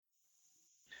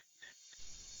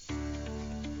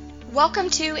Welcome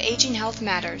to Aging Health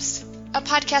Matters, a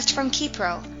podcast from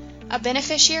Kepro, a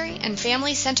beneficiary and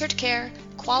family-centered care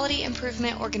quality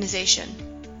improvement organization.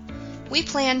 We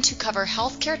plan to cover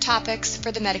healthcare topics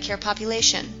for the Medicare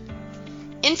population.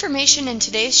 Information in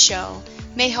today's show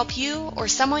may help you or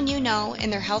someone you know in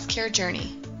their healthcare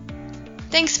journey.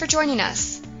 Thanks for joining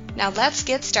us. Now let's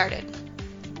get started.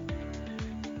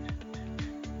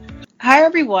 Hi,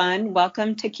 everyone.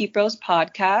 Welcome to Kepro's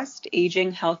podcast,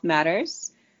 Aging Health Matters.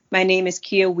 My name is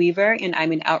Kia Weaver, and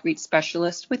I'm an outreach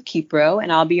specialist with Kepro,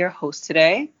 and I'll be your host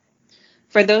today.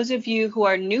 For those of you who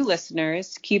are new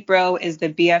listeners, Kepro is the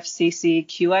BFCC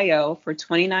QIO for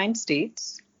 29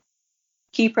 states.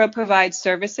 Kepro provides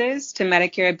services to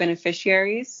Medicare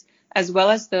beneficiaries, as well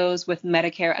as those with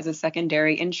Medicare as a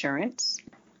secondary insurance.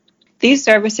 These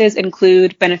services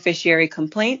include beneficiary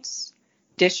complaints,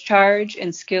 discharge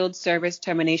and skilled service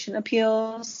termination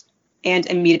appeals, and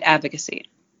immediate advocacy.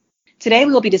 Today,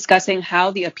 we will be discussing how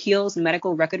the appeals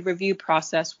medical record review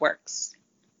process works.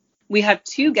 We have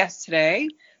two guests today.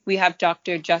 We have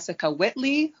Dr. Jessica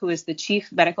Whitley, who is the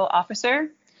Chief Medical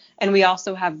Officer, and we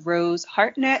also have Rose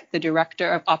Hartnett, the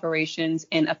Director of Operations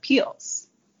and Appeals.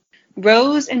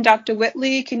 Rose and Dr.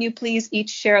 Whitley, can you please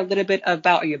each share a little bit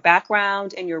about your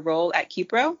background and your role at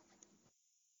Kepro?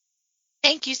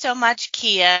 Thank you so much,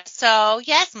 Kia. So,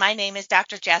 yes, my name is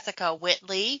Dr. Jessica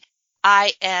Whitley.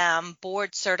 I am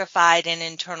board certified in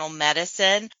internal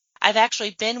medicine. I've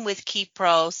actually been with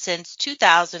Kepro since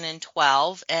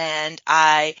 2012, and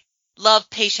I love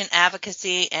patient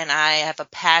advocacy, and I have a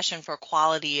passion for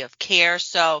quality of care.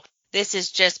 So this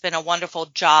has just been a wonderful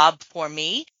job for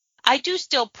me. I do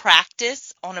still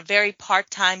practice on a very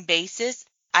part-time basis.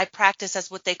 I practice as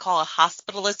what they call a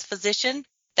hospitalist physician.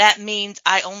 That means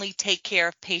I only take care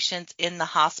of patients in the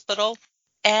hospital.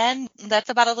 And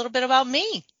that's about a little bit about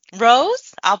me.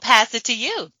 Rose, I'll pass it to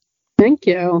you. Thank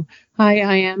you. Hi,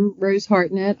 I am Rose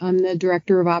Hartnett. I'm the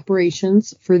Director of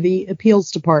Operations for the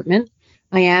Appeals Department.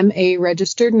 I am a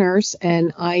registered nurse,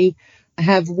 and I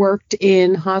have worked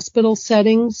in hospital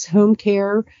settings, home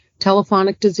care,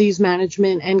 telephonic disease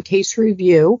management, and case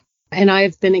review. And I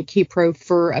have been at Kepro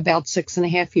for about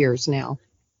 6.5 years now.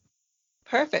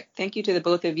 Perfect. Thank you to the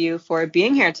both of you for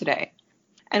being here today.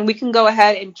 And we can go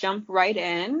ahead and jump right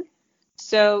in.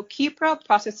 So Kepro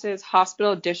processes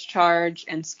hospital discharge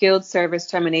and skilled service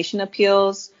termination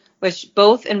appeals, which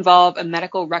both involve a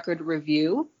medical record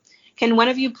review. Can one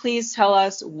of you please tell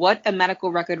us what a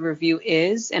medical record review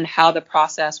is and how the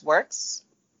process works?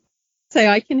 So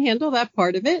I can handle that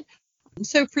part of it.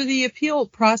 So for the appeal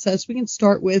process, we can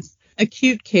start with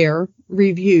acute care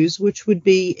reviews, which would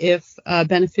be if a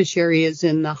beneficiary is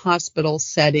in the hospital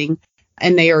setting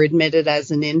and they are admitted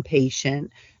as an inpatient.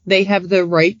 They have the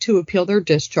right to appeal their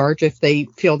discharge if they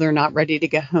feel they're not ready to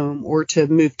go home or to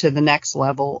move to the next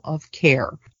level of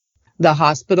care. The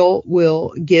hospital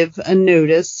will give a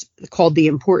notice called the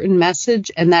important message,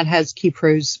 and that has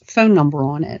Kepro's phone number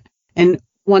on it. And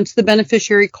once the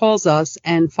beneficiary calls us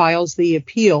and files the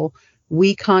appeal,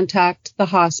 we contact the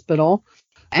hospital.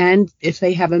 And if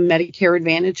they have a Medicare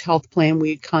Advantage health plan,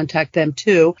 we contact them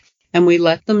too. And we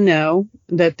let them know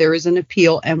that there is an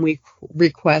appeal, and we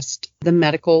request the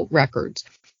medical records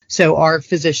so our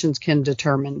physicians can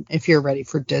determine if you're ready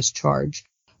for discharge.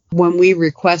 When we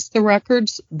request the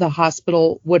records, the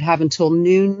hospital would have until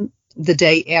noon the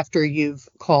day after you've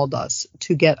called us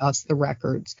to get us the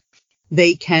records.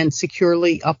 They can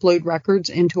securely upload records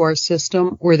into our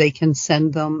system, or they can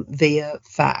send them via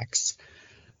fax.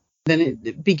 Then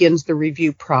it begins the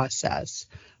review process.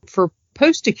 For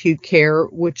post-acute care,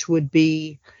 which would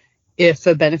be if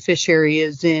a beneficiary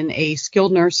is in a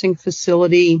skilled nursing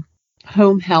facility,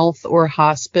 home health, or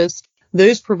hospice,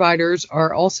 those providers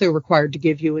are also required to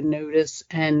give you a notice,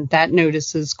 and that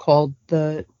notice is called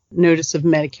the Notice of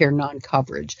Medicare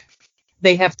Non-Coverage.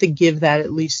 They have to give that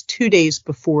at least 2 days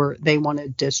before they want to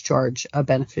discharge a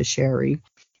beneficiary.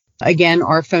 Again,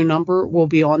 our phone number will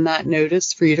be on that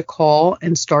notice for you to call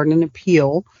and start an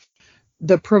appeal.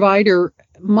 The provider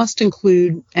must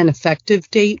include an effective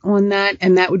date on that,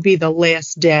 and that would be the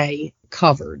last day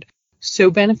covered.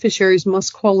 So beneficiaries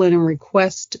must call in and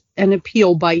request an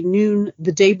appeal by noon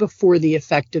the day before the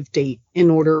effective date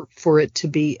in order for it to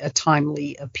be a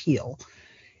timely appeal.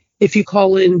 If you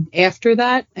call in after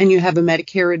that and you have a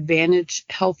Medicare Advantage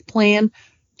health plan,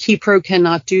 Kepro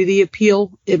cannot do the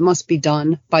appeal. It must be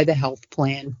done by the health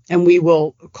plan, and we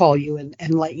will call you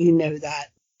and let you know that.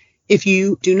 If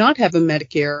you do not have a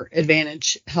Medicare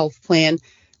Advantage health plan,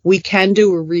 we can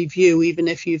do a review even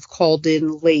if you've called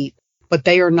in late, but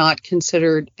they are not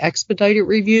considered expedited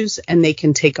reviews, and they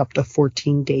can take up to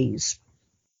 14 days.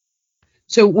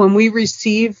 So when we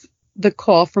receive the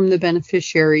call from the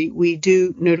beneficiary, we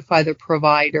do notify the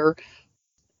provider.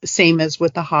 Same as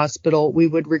with the hospital, we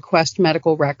would request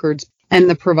medical records, and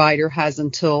the provider has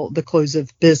until the close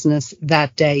of business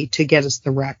that day to get us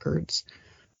the records.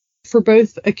 For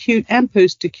both acute and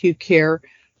post-acute care,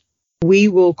 we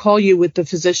will call you with the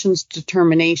physician's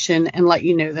determination and let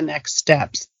you know the next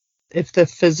steps. If the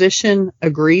physician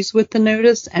agrees with the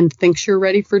notice and thinks you're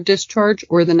ready for discharge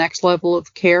or the next level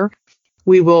of care,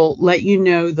 we will let you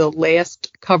know the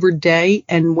last covered day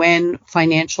and when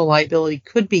financial liability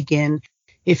could begin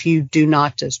if you do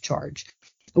not discharge.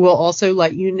 We'll also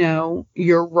let you know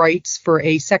your rights for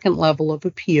a second level of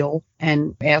appeal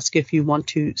and ask if you want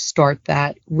to start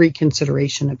that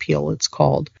reconsideration appeal, it's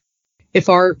called. If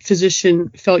our physician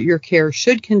felt your care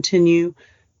should continue,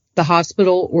 the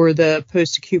hospital or the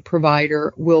post-acute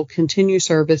provider will continue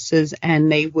services and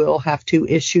they will have to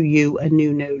issue you a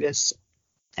new notice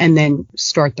and then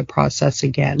start the process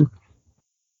again.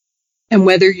 And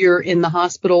whether you're in the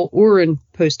hospital or in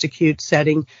post-acute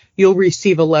setting, you'll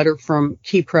receive a letter from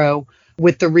Kepro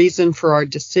with the reason for our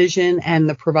decision, and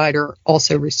the provider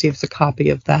also receives a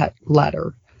copy of that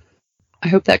letter. I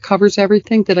hope that covers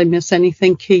everything. Did I miss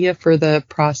anything, Kia, for the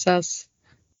process?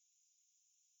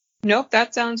 Nope,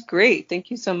 that sounds great.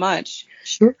 Thank you so much.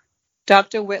 Sure.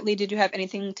 Dr. Whitley, did you have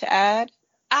anything to add?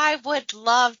 I would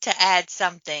love to add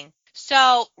something.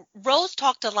 So Rose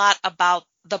talked a lot about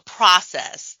the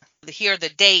process. Here the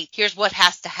date, here's what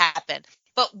has to happen.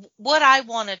 But what I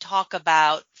want to talk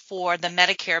about for the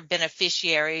Medicare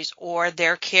beneficiaries or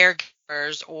their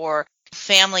caregivers or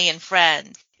family and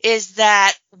friends is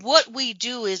that what we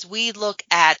do is we look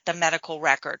at the medical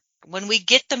record. When we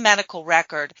get the medical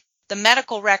record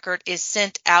is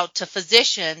sent out to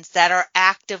physicians that are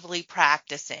actively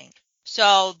practicing.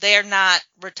 So they're not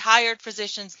retired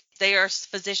physicians. They are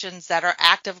physicians that are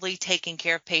actively taking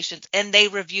care of patients, and they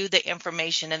review the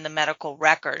information in the medical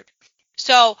record.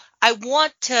 So I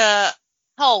want to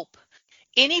help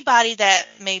anybody that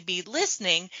may be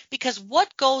listening, because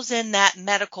what goes in that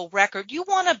medical record, you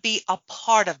want to be a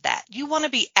part of that. You want to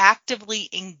be actively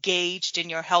engaged in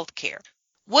your health care.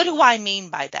 What do I mean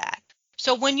by that?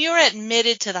 So when you're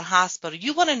admitted to the hospital,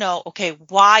 you want to know, okay,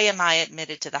 why am I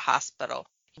admitted to the hospital?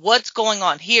 What's going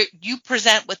on here? You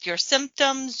present with your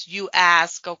symptoms. You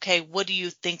ask, okay, what do you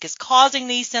think is causing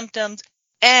these symptoms?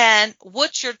 And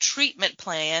what's your treatment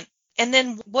plan? And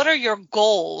then what are your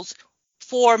goals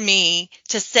for me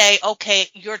to say, okay,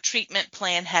 your treatment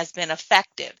plan has been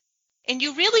effective? And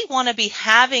you really want to be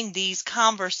having these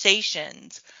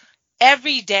conversations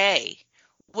every day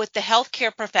with the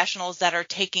healthcare professionals that are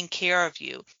taking care of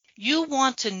you. You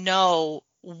want to know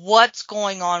what's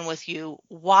going on with you,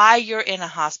 why you're in a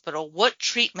hospital, what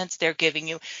treatments they're giving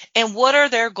you, and what are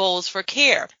their goals for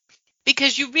care.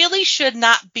 Because you really should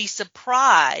not be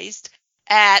surprised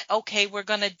at, okay, we're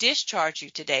going to discharge you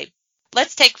today.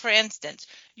 Let's take, for instance,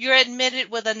 you're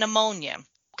admitted with a pneumonia.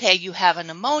 Okay, you have a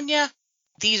pneumonia.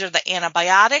 These are the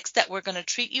antibiotics that we're going to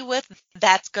treat you with.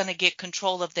 That's going to get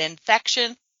control of the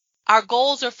infection. Our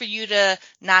goals are for you to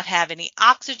not have any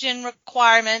oxygen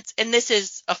requirements. And this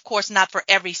is, of course, not for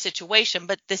every situation,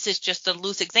 but this is just a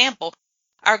loose example.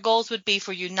 Our goals would be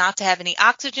for you not to have any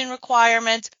oxygen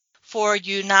requirements, for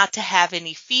you not to have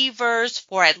any fevers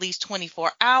for at least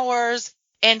 24 hours,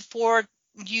 and for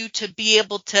you to be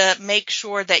able to make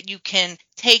sure that you can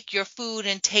take your food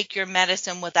and take your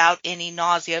medicine without any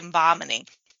nausea and vomiting.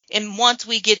 And once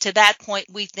we get to that point,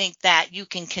 we think that you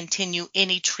can continue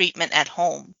any treatment at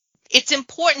home. It's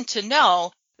important to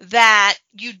know that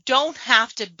you don't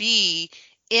have to be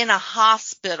in a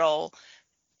hospital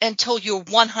until you're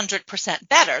 100%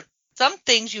 better. Some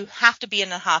things you have to be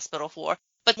in a hospital for,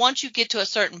 but once you get to a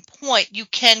certain point, you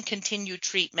can continue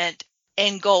treatment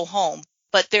and go home.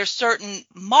 But there's certain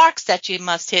marks that you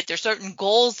must hit. There's certain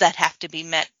goals that have to be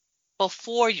met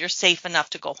before you're safe enough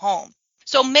to go home.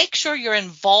 So make sure you're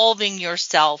involving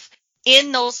yourself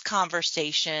in those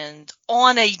conversations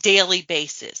on a daily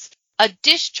basis. A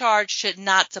discharge should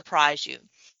not surprise you.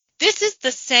 This is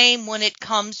the same when it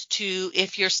comes to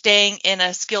if you're staying in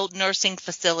a skilled nursing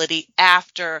facility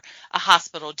after a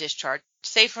hospital discharge.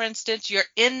 Say, for instance, you're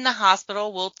in the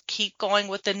hospital. We'll keep going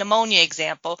with the pneumonia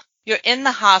example. You're in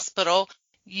the hospital.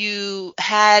 You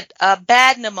had a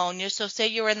bad pneumonia. So say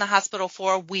you're in the hospital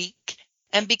for a week.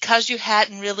 And because you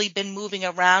hadn't really been moving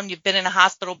around, you've been in a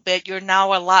hospital bed, you're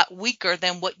now a lot weaker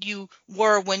than what you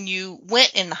were when you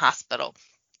went in the hospital.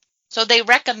 So they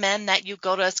recommend that you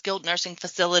go to a skilled nursing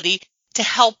facility to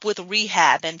help with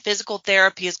rehab, and physical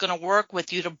therapy is going to work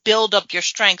with you to build up your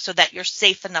strength so that you're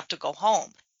safe enough to go home.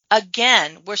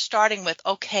 Again, we're starting with,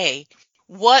 okay,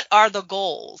 what are the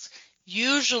goals?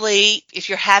 Usually, if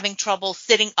you're having trouble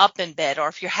sitting up in bed or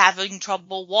if you're having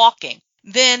trouble walking,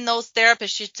 then those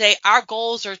therapists should say, our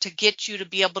goals are to get you to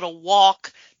be able to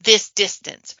walk this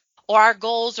distance, or our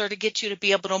goals are to get you to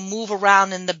be able to move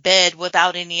around in the bed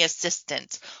without any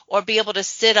assistance, or be able to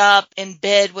sit up in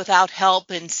bed without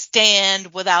help and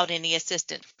stand without any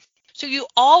assistance. So you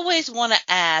always want to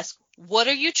ask, what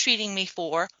are you treating me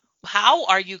for? How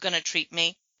are you going to treat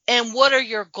me? And what are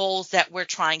your goals that we're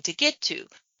trying to get to?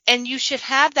 And you should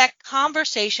have that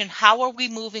conversation. How are we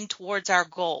moving towards our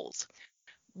goals?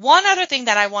 One other thing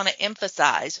that I want to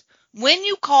emphasize, when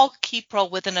you call KeyPro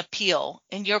with an appeal,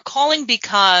 and you're calling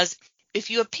because if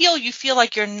you appeal, you feel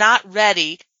like you're not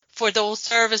ready for those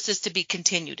services to be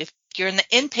continued. If you're in the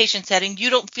inpatient setting, you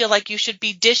don't feel like you should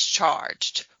be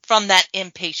discharged from that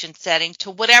inpatient setting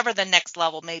to whatever the next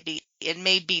level may be. It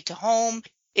may be to home.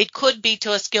 It could be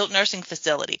to a skilled nursing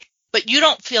facility, but you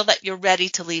don't feel that you're ready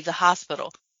to leave the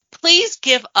hospital. Please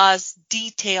give us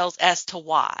details as to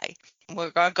why.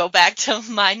 We're going to go back to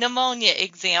my pneumonia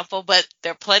example, but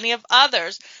there are plenty of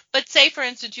others. But say, for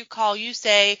instance, you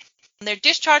say, they're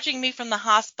discharging me from the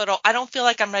hospital. I don't feel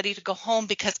like I'm ready to go home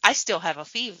because I still have a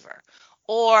fever.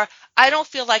 Or I don't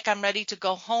feel like I'm ready to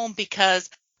go home because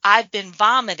I've been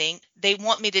vomiting. They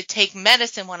want me to take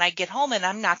medicine when I get home, and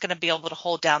I'm not going to be able to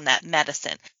hold down that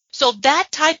medicine. So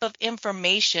that type of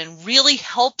information really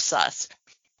helps us.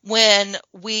 When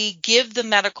we give the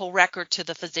medical record to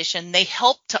the physician, they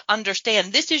help to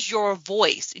understand this is your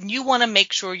voice, and you want to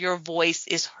make sure your voice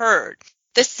is heard.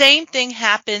 The same thing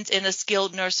happens in a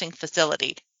skilled nursing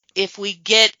facility. If we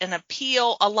get an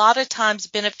appeal, a lot of times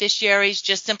beneficiaries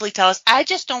just simply tell us, I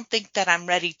just don't think that I'm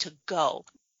ready to go.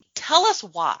 Tell us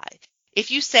why.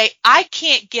 If you say, I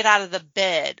can't get out of the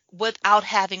bed without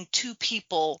having two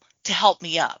people to help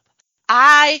me up.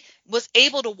 I was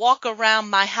able to walk around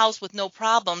my house with no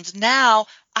problems. Now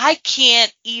I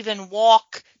can't even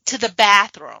walk to the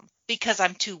bathroom because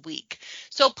I'm too weak.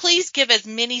 So please give as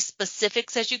many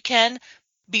specifics as you can.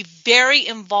 Be very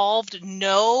involved.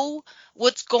 Know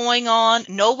what's going on.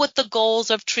 Know what the goals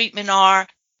of treatment are.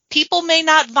 People may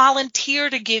not volunteer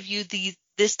to give you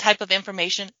this type of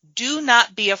information. Do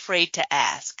not be afraid to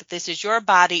ask. This is your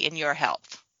body and your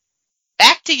health.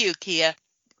 Back to you, Kia.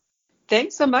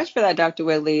 Thanks so much for that, Dr.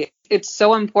 Whitley. It's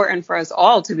so important for us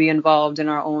all to be involved in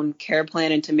our own care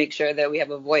plan and to make sure that we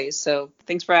have a voice. So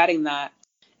thanks for adding that.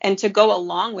 And to go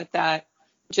along with that,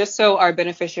 just so our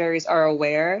beneficiaries are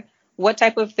aware, what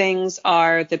type of things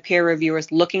are the peer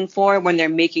reviewers looking for when they're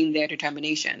making their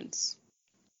determinations?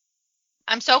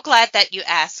 I'm so glad that you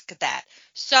asked that.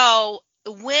 So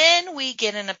when we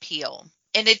get an appeal,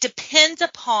 and it depends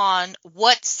upon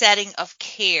what setting of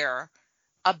care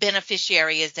a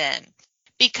beneficiary is in,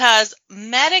 because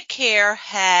Medicare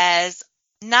has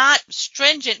not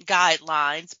stringent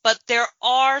guidelines, but there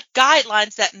are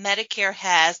guidelines that Medicare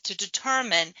has to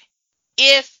determine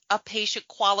if a patient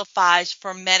qualifies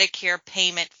for Medicare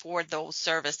payment for those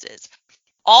services.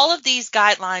 All of these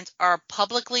guidelines are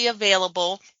publicly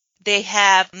available. They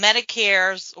have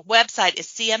Medicare's website is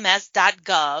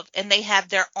cms.gov, and they have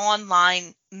their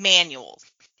online manuals.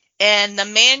 And the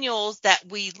manuals that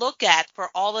we look at for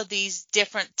all of these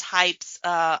different types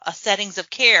settings of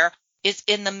care is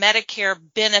in the Medicare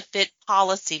Benefit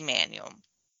Policy Manual.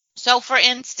 So, for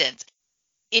instance,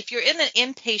 if you're in an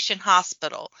inpatient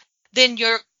hospital, then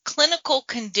your clinical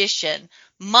condition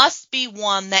must be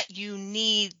one that you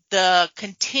need the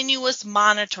continuous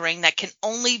monitoring that can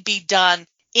only be done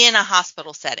in a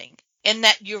hospital setting, and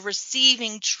that you're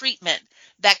receiving treatment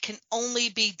that can only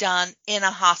be done in a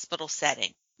hospital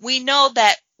setting. We know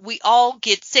that we all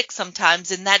get sick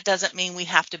sometimes, and that doesn't mean we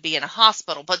have to be in a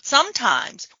hospital. But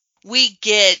sometimes we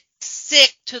get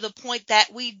sick to the point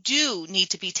that we do need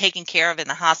to be taken care of in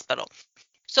the hospital.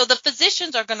 So the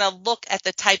physicians are going to look at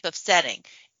the type of setting.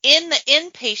 In the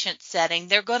inpatient setting,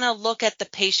 they're going to look at the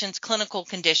patient's clinical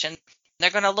condition. They're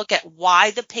going to look at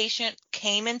why the patient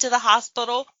came into the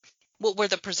hospital, what were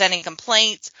the presenting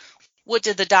complaints, what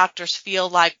did the doctors feel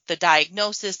like the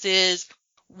diagnosis is,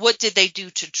 what did they do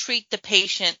to treat the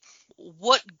patient?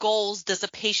 What goals does a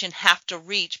patient have to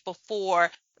reach before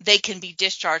they can be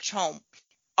discharged home?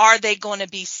 Are they going to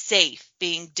be safe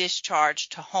being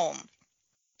discharged to home?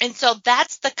 And so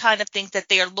that's the kind of things that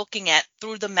they are looking at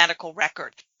through the medical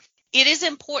record. It is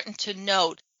important to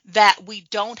note that we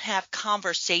don't have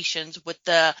conversations with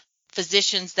the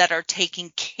physicians that are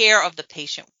taking care of the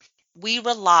patient. We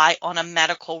rely on a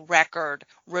medical record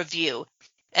review.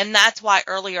 And that's why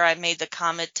earlier I made the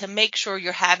comment to make sure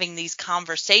you're having these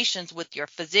conversations with your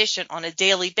physician on a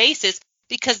daily basis,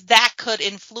 because that could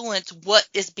influence what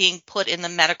is being put in the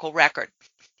medical record.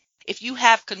 If you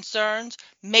have concerns,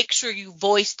 make sure you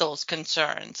voice those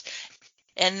concerns.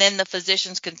 And then the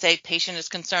physicians can say, patient is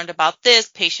concerned about this,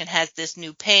 patient has this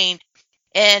new pain,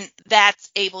 and that's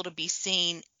able to be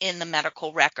seen in the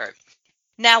medical record.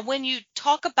 Now, when you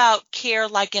talk about care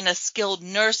like in a skilled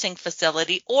nursing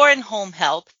facility or in home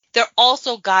health, there are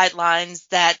also guidelines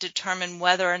that determine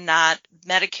whether or not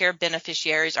Medicare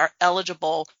beneficiaries are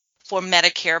eligible for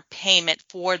Medicare payment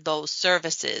for those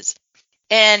services.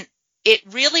 And it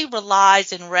really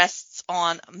relies and rests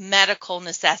on medical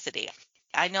necessity.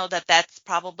 I know that that's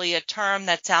probably a term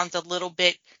that sounds a little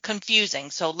bit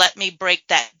confusing, so let me break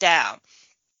that down.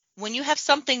 When you have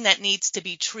something that needs to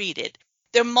be treated,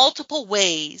 there are multiple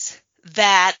ways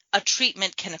that a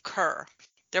treatment can occur.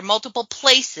 There are multiple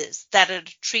places that a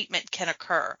treatment can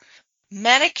occur.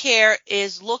 Medicare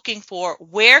is looking for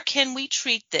where can we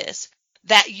treat this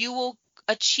that you will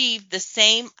achieve the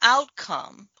same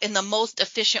outcome in the most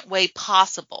efficient way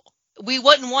possible. We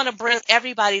wouldn't want to bring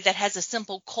everybody that has a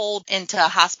simple cold into a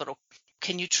hospital.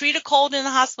 Can you treat a cold in the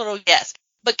hospital? Yes.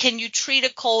 But can you treat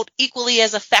a cold equally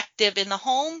as effective in the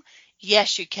home?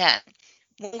 Yes, you can.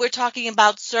 When we're talking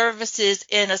about services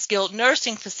in a skilled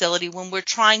nursing facility, when we're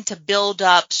trying to build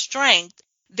up strength,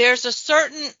 there's a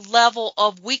certain level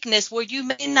of weakness where you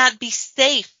may not be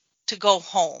safe to go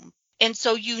home. And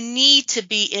so you need to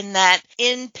be in that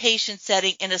inpatient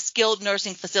setting in a skilled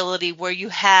nursing facility where you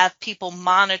have people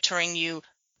monitoring you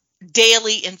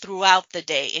daily and throughout the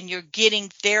day, and you're getting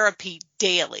therapy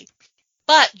daily.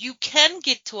 But you can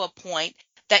get to a point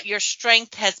that your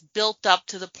strength has built up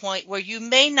to the point where you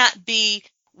may not be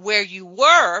where you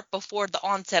were before the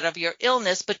onset of your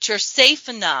illness, but you're safe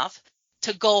enough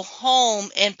to go home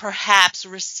and perhaps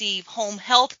receive home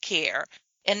health care.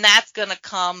 And that's going to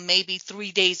come maybe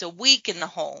 3 days a week in the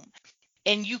home.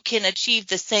 And you can achieve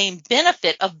the same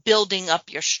benefit of building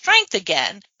up your strength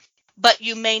again, but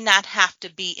you may not have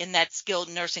to be in that skilled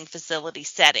nursing facility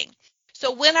setting.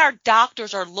 So when our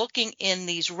doctors are looking in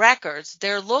these records,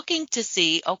 they're looking to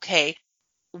see, okay,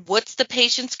 what's the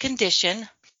patient's condition?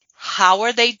 How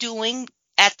are they doing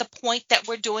at the point that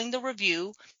we're doing the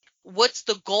review? What's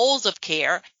the goals of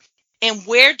care? And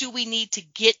where do we need to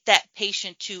get that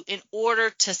patient to in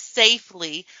order to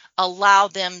safely allow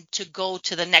them to go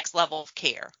to the next level of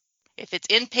care? If it's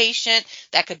inpatient,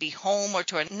 that could be home or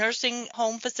to a nursing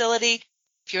home facility.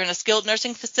 If you're in a skilled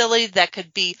nursing facility, that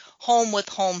could be home with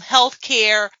home health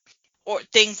care or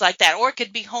things like that. Or it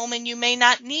could be home and you may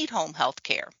not need home health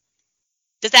care.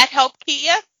 Does that help,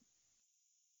 Kia?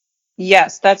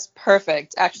 Yes, that's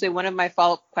perfect. Actually, one of my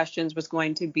follow-up questions was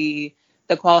going to be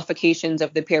the qualifications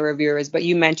of the peer reviewers, but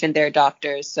you mentioned they're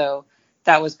doctors, so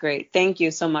that was great. Thank you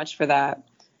so much for that.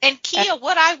 And Kia,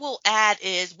 what I will add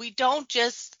is we don't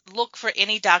just look for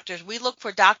any doctors. We look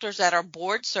for doctors that are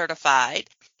board certified.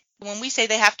 When we say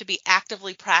they have to be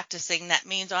actively practicing, that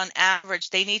means on average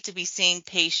they need to be seeing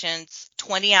patients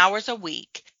 20 hours a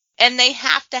week, and they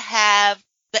have to have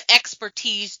the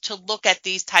expertise to look at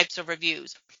these types of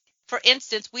reviews. For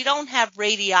instance, we don't have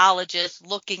radiologists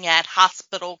looking at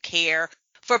hospital care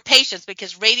for patients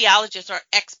because radiologists are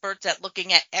experts at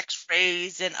looking at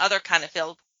x-rays and other kind of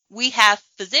fields. We have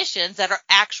physicians that are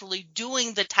actually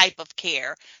doing the type of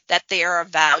care that they are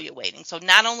evaluating. So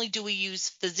not only do we use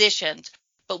physicians,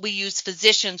 but we use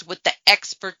physicians with the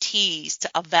expertise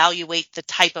to evaluate the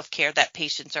type of care that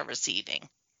patients are receiving.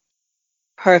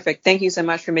 Perfect. Thank you so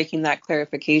much for making that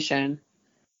clarification.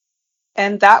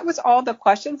 And that was all the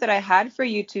questions that I had for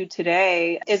you two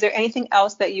today. Is there anything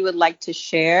else that you would like to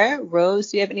share?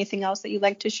 Rose, do you have anything else that you'd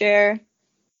like to share?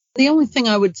 The only thing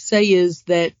I would say is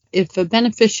that if a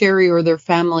beneficiary or their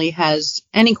family has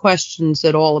any questions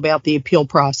at all about the appeal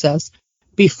process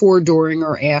before, during,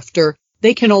 or after,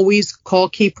 they can always call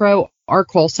KeyPro. Our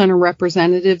call center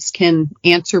representatives can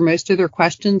answer most of their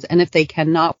questions, and if they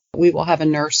cannot, we will have a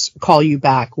nurse call you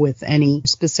back with any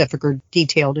specific or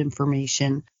detailed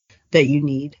information that you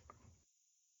need.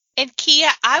 And Kia,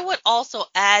 I would also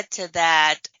add to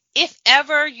that, if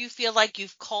ever you feel like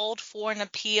you've called for an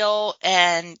appeal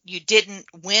and you didn't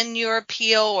win your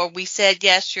appeal, or we said,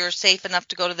 yes, you're safe enough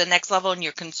to go to the next level and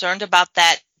you're concerned about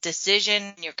that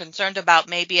decision, you're concerned about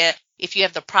maybe if you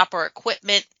have the proper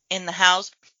equipment in the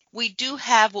house, we do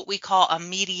have what we call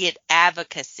immediate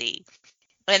advocacy.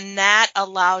 And that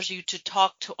allows you to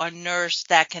talk to a nurse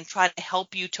that can try to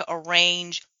help you to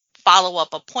arrange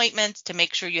follow-up appointments, to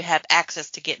make sure you have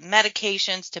access to get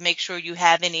medications, to make sure you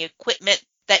have any equipment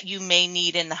that you may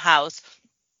need in the house.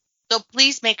 So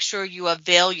please make sure you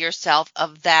avail yourself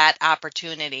of that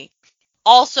opportunity.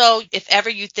 Also, if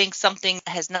ever you think something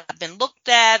has not been looked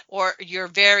at or you're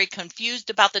very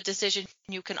confused about the decision,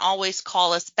 you can always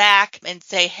call us back and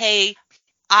say, hey,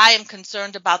 I am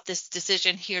concerned about this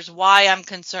decision. Here's why I'm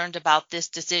concerned about this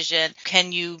decision.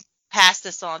 Can you pass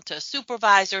this on to a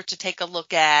supervisor to take a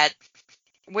look at?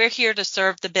 We're here to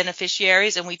serve the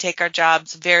beneficiaries, and we take our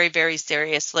jobs very, very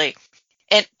seriously.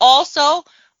 And also,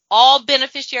 all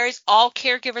beneficiaries, all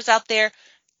caregivers out there,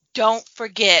 don't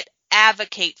forget,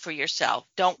 advocate for yourself.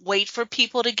 Don't wait for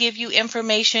people to give you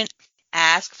information.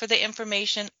 Ask for the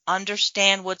information.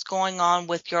 Understand what's going on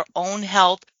with your own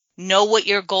health. Know what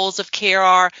your goals of care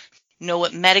are. Know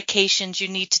what medications you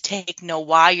need to take. Know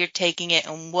why you're taking it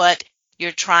and what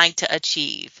you're trying to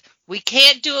achieve. We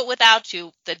can't do it without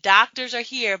you. The doctors are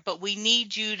here, but we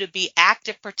need you to be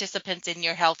active participants in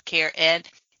your health care, and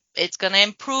it's going to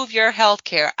improve your health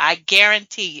care. I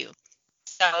guarantee you.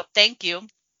 So thank you.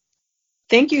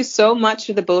 Thank you so much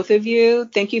to the both of you.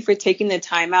 Thank you for taking the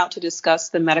time out to discuss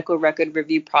the medical record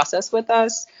review process with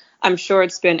us. I'm sure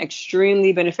it's been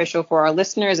extremely beneficial for our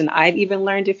listeners, and I've even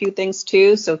learned a few things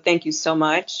too, so thank you so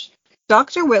much.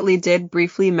 Dr. Whitley did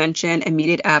briefly mention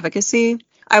immediate advocacy.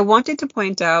 I wanted to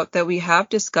point out that we have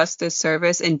discussed this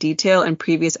service in detail in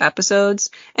previous episodes,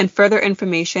 and further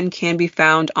information can be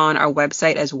found on our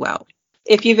website as well.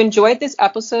 If you've enjoyed this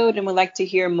episode and would like to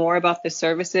hear more about the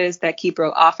services that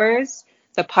Kipro offers,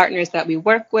 the partners that we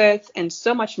work with, and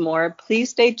so much more, please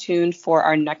stay tuned for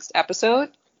our next episode.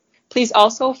 Please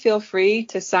also feel free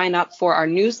to sign up for our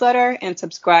newsletter and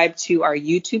subscribe to our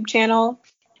YouTube channel.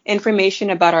 Information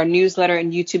about our newsletter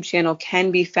and YouTube channel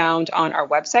can be found on our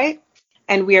website.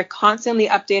 And we are constantly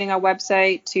updating our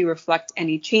website to reflect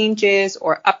any changes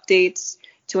or updates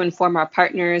to inform our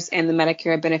partners and the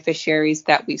Medicare beneficiaries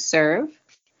that we serve.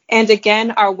 And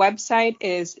again, our website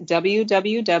is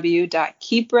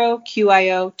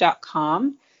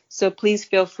www.kiproqio.com. So please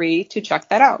feel free to check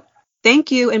that out.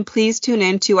 Thank you, and please tune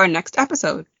in to our next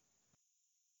episode.